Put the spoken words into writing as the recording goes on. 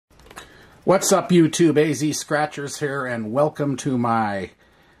What's up, YouTube? AZ Scratchers here, and welcome to my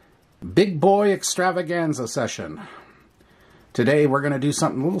Big Boy Extravaganza session. Today we're going to do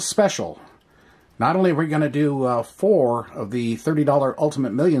something a little special. Not only are we going to do 4 of the $30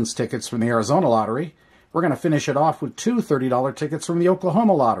 Ultimate Millions tickets from the Arizona Lottery, we're going to finish it off with 2 $30 tickets from the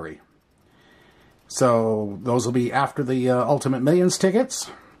Oklahoma Lottery. So those will be after the Ultimate Millions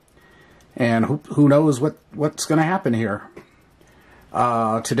tickets, and who knows what's going to happen here.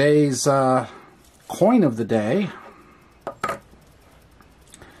 Today's coin of the day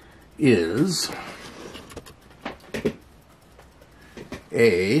is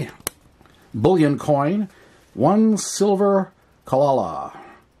a bullion coin, 1 silver Kalala,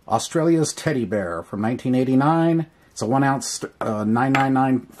 Australia's teddy bear from 1989. It's a 1 ounce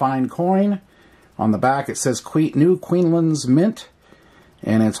 999 fine coin. On the back it says New Queensland's Mint,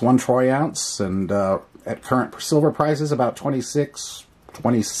 and it's 1 troy ounce, and at current silver prices, about 26,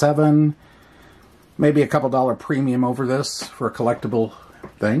 27, maybe a couple dollar premium over this for a collectible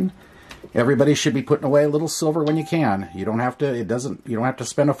thing. Everybody should be putting away a little silver when you can. You don't have to. You don't have to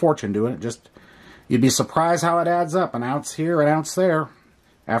spend a fortune doing it. You'd be surprised how it adds up. An ounce here, an ounce there.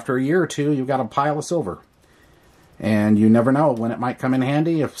 After a year or two, you've got a pile of silver, and you never know when it might come in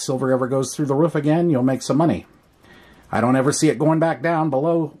handy. If silver ever goes through the roof again, you'll make some money. I don't ever see it going back down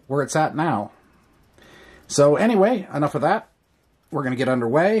below where it's at now. So anyway, enough of that. We're going to get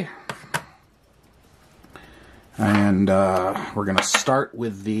underway. And we're going to start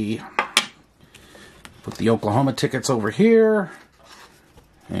with put the Oklahoma tickets over here.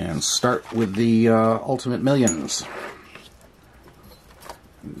 And start with the Ultimate Millions.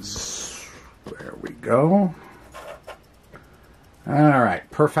 There we go. Alright,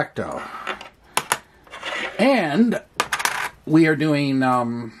 perfecto. And we are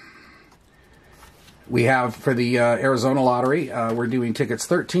doing... we have, for the Arizona Lottery, we're doing tickets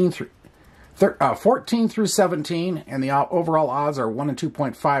 14 through 17, and the overall odds are 1 and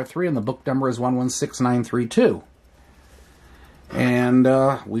 2.53, and the book number is 116932. And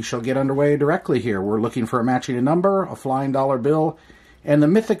we shall get underway directly here. We're looking for a matching number, a flying dollar bill, and the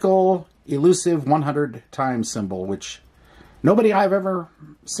mythical, elusive 100 times symbol, which nobody I've ever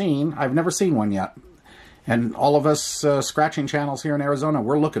seen, I've never seen one yet. And all of us scratching channels here in Arizona,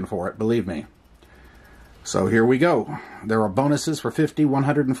 we're looking for it, believe me. So here we go. There are bonuses for 50,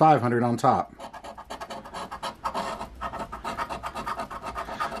 100, and 500 on top.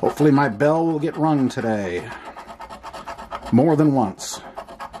 Hopefully my bell will get rung today. More than once.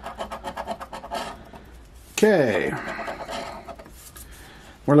 Okay.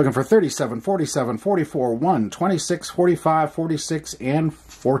 We're looking for 37, 47, 44, 1, 26, 45, 46, and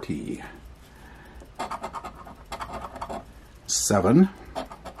 40. 7.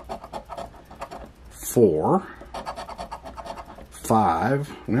 4,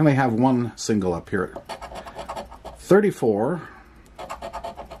 5, we only have one single up here, 34,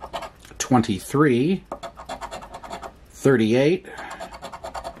 23, 38,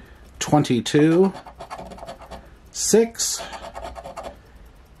 22, 6,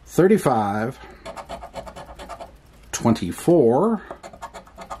 35, 24,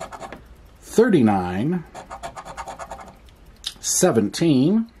 39,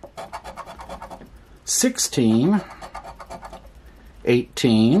 17, 16,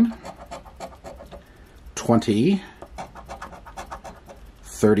 18, 20,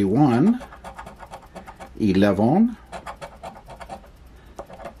 31, 11,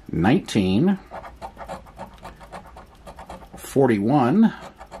 19, 41,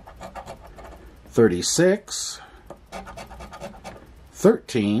 36,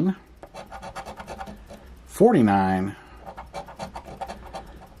 13, 49,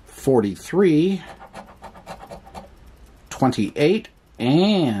 43, 28,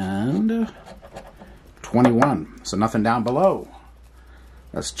 and 21. So nothing down below.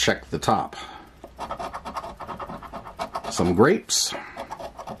 Let's check the top. Some grapes,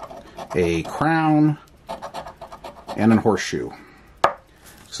 a crown, and a horseshoe.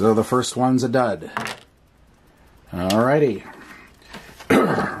 So the first one's a dud. Alrighty.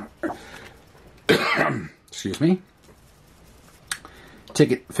 Excuse me.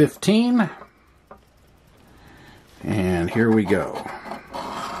 Ticket 15. And here we go.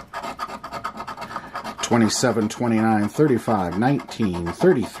 27, 29, 35, 19,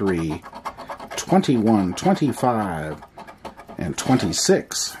 33, 21, 25, and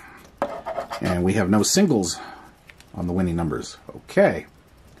 26. And we have no singles on the winning numbers. Okay.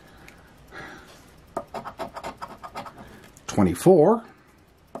 24,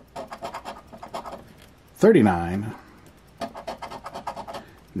 39,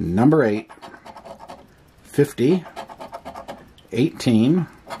 number 8, 50, 18,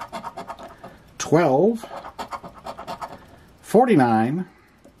 12, 49,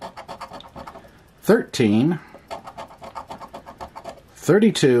 13,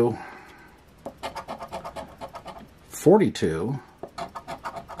 32, 42,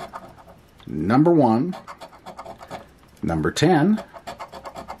 number 1, number 10,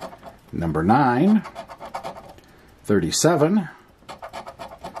 number 9, 37,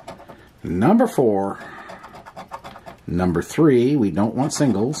 number 4, number 3, we don't want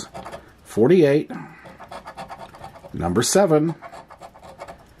singles, 48, number 7,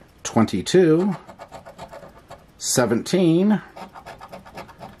 22, 17,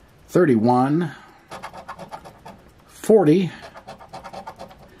 31, 40,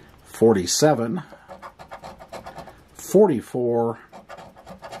 47, 44,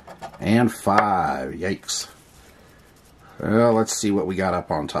 and 5. Yikes. Well, let's see what we got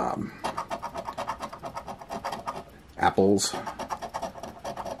up on top. Apples,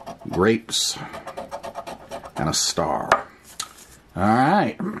 grapes, and a star. All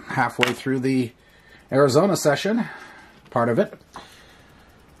right, halfway through the Arizona session, part of it.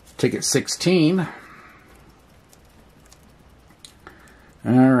 Ticket 16.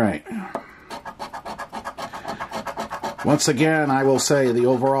 All right. Once again, I will say the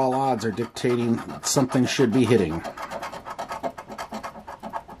overall odds are dictating something should be hitting.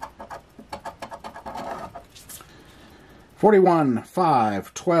 $41,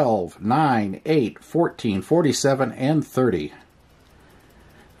 $5, $12, $9, $8, $14, $47, and $30.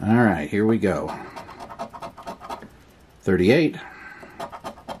 All right, here we go. $38,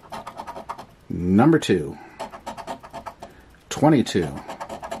 number 2, $22,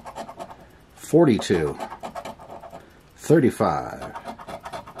 $42, $35,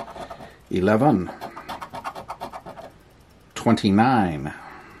 $11, $29,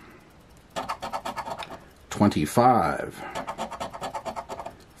 $25,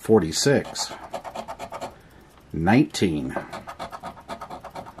 $46, $19,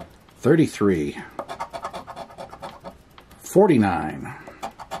 $33, $49,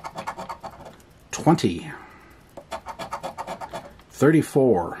 $20,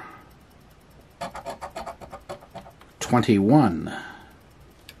 $34, $21,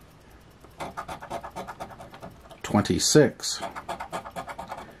 $26,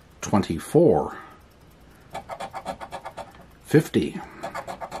 $24, $50,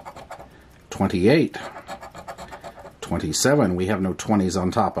 $28, $27, we have no 20s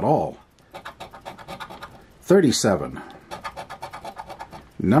on top at all, $37,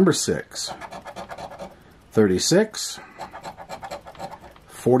 number 6, $36,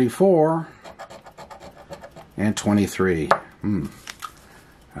 $44, and $23.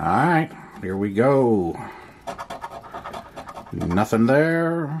 Alright, here we go. Nothing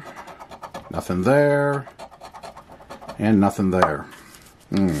there, nothing there, and nothing there.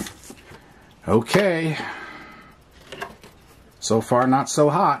 Okay. So far, not so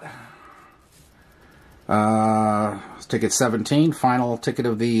hot. Ticket 17, final ticket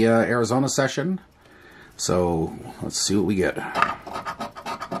of the Arizona session. So, let's see what we get.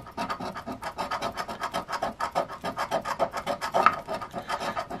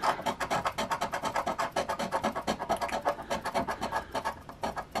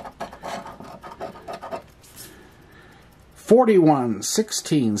 $41,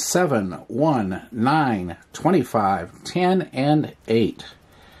 $16, $7, $1, $9, $25, $10, and $8.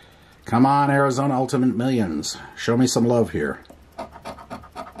 Come on, Arizona Ultimate Millions. Show me some love here.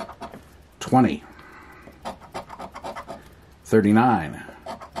 $20, $39,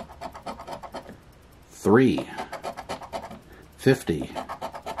 $3, $50,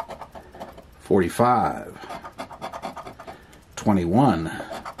 $45, $21,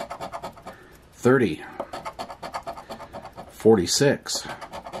 $30, $46,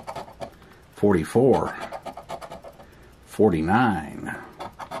 $44, $49,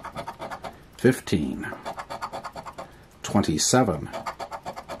 $15, $27,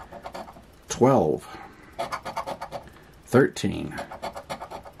 $12, $13,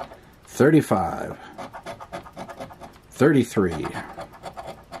 $35, $33,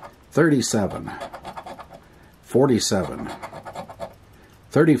 $37, $47,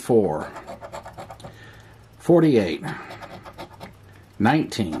 $34, $48,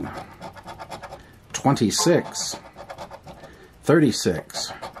 $19, $26,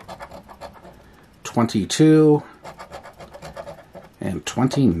 $36, $22, and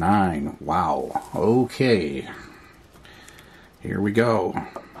 $29. Wow. Okay. Here we go.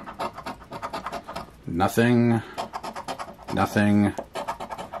 Nothing, nothing,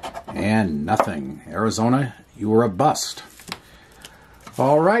 and nothing. Arizona, you were a bust.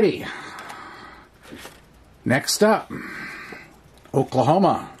 Alrighty. Next up,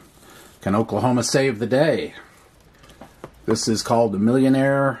 Oklahoma. Can Oklahoma save the day? This is called the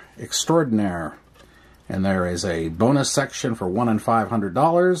Millionaire Extraordinaire. And there is a bonus section for $1 and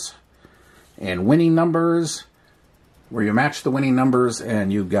 $500. And winning numbers, where you match the winning numbers,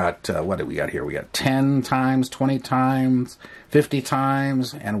 and you've got, what do we got here? We got 10 times, 20 times, 50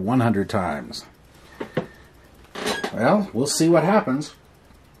 times, and 100 times. Well, we'll see what happens.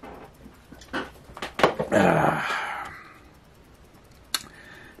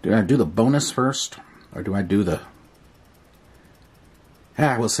 Do I do the bonus first? Or do I do the...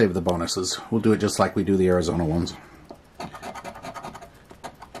 we'll save the bonuses. We'll do it just like we do the Arizona ones.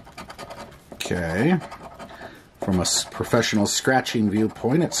 Okay. From a professional scratching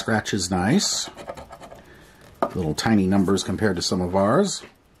viewpoint, it scratches nice. Little tiny numbers compared to some of ours.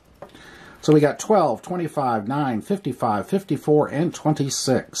 So we got 12, 25, 9, 55, 54, and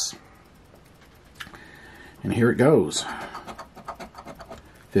 26. And here it goes.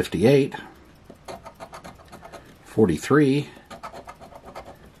 58, 43,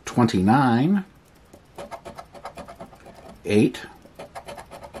 29, 8,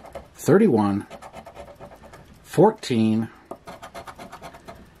 31, 14,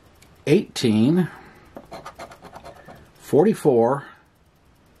 18, 44,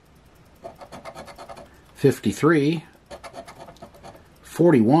 53,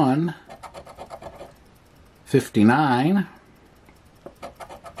 41, 59,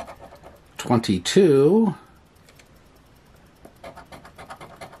 22,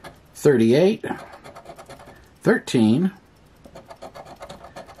 38, 13,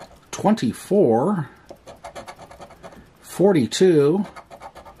 24, 42,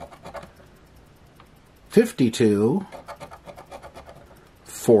 52,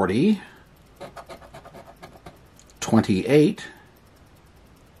 40, 28,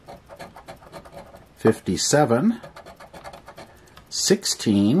 57,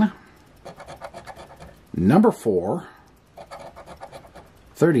 16, number 4,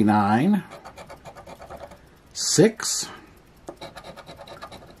 39, 6,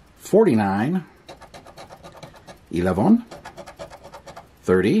 49, 11,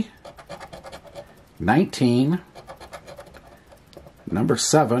 30, 19, number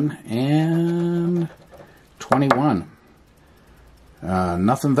 7, and 21.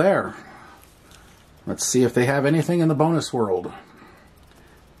 Nothing there. Let's see if they have anything in the bonus world.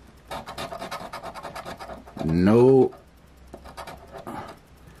 No.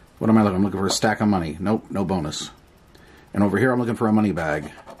 What am I looking? I'm looking for a stack of money. Nope, no bonus. And over here I'm looking for a money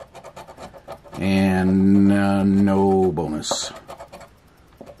bag. And no bonus.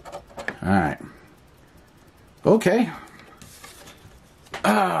 Alright. Okay.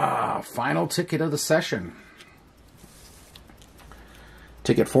 Final ticket of the session.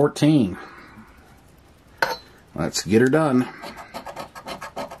 Ticket 14. Let's get her done.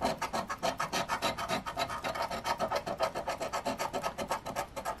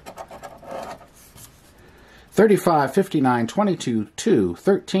 $35, $59, $22, $2,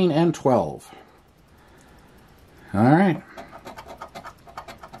 $13, and $12. All right.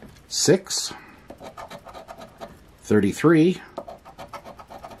 6, 33,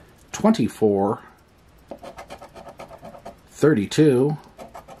 24, 32,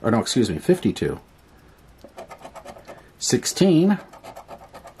 or no, excuse me, 52, 16,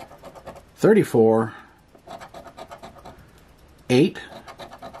 34, 8,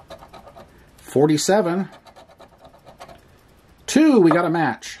 47, 2, we got a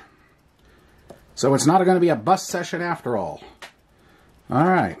match. So it's not going to be a bust session after all. All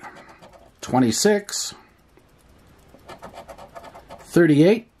right. 26,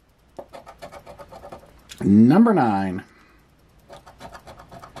 38, number 9,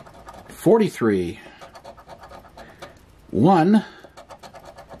 43, 1,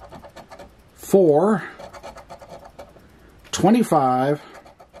 4, 25,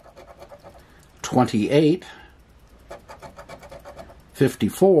 28,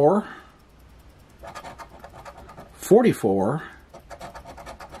 54, 44,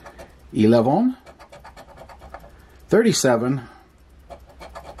 11, 37,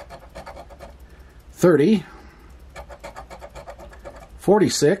 30,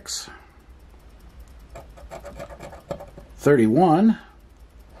 46, 31,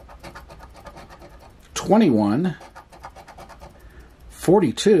 21,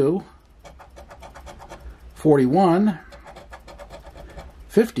 42, 41,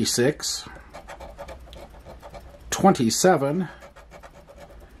 56, 27,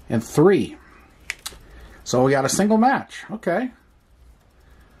 and 3. So we got a single match. Okay.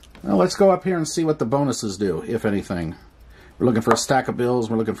 Well, let's go up here and see what the bonuses do, if anything. We're looking for a stack of bills.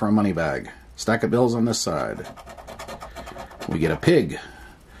 We're looking for a money bag. Stack of bills on this side. We get a pig.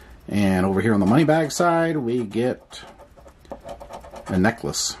 And over here on the money bag side, we get a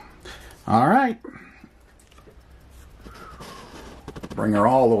necklace. All right. Bring her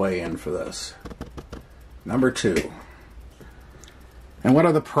all the way in for this. Number 2. And what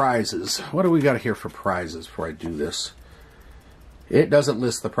are the prizes? What do we got here for prizes before I do this? It doesn't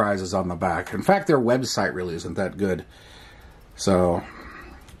list the prizes on the back. In fact, their website really isn't that good. So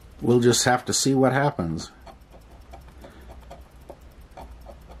we'll just have to see what happens.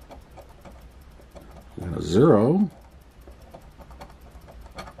 Got a 0.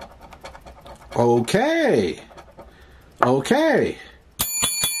 Okay. Okay.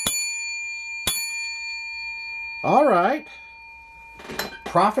 All right.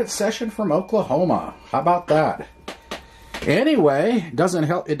 Profit session from Oklahoma. How about that? Anyway, it doesn't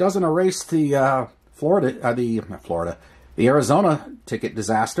help. It doesn't erase the the Arizona ticket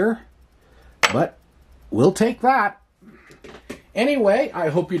disaster, but we'll take that. Anyway, I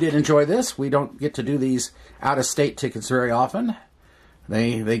hope you did enjoy this. We don't get to do these out-of-state tickets very often.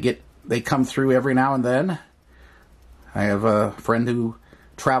 They come through every now and then. I have a friend who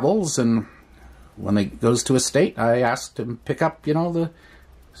travels, and when he goes to a state, I asked him to pick up,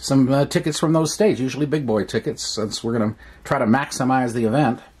 some tickets from those states, usually big boy tickets, since we're going to try to maximize the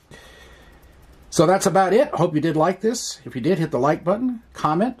event. So that's about it. Hope you did like this. If you did, hit the like button,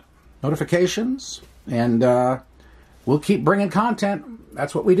 comment, notifications, and we'll keep bringing content.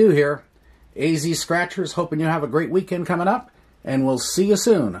 That's what we do here. AZ Scratchers, hoping you have a great weekend coming up, and we'll see you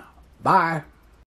soon. Bye.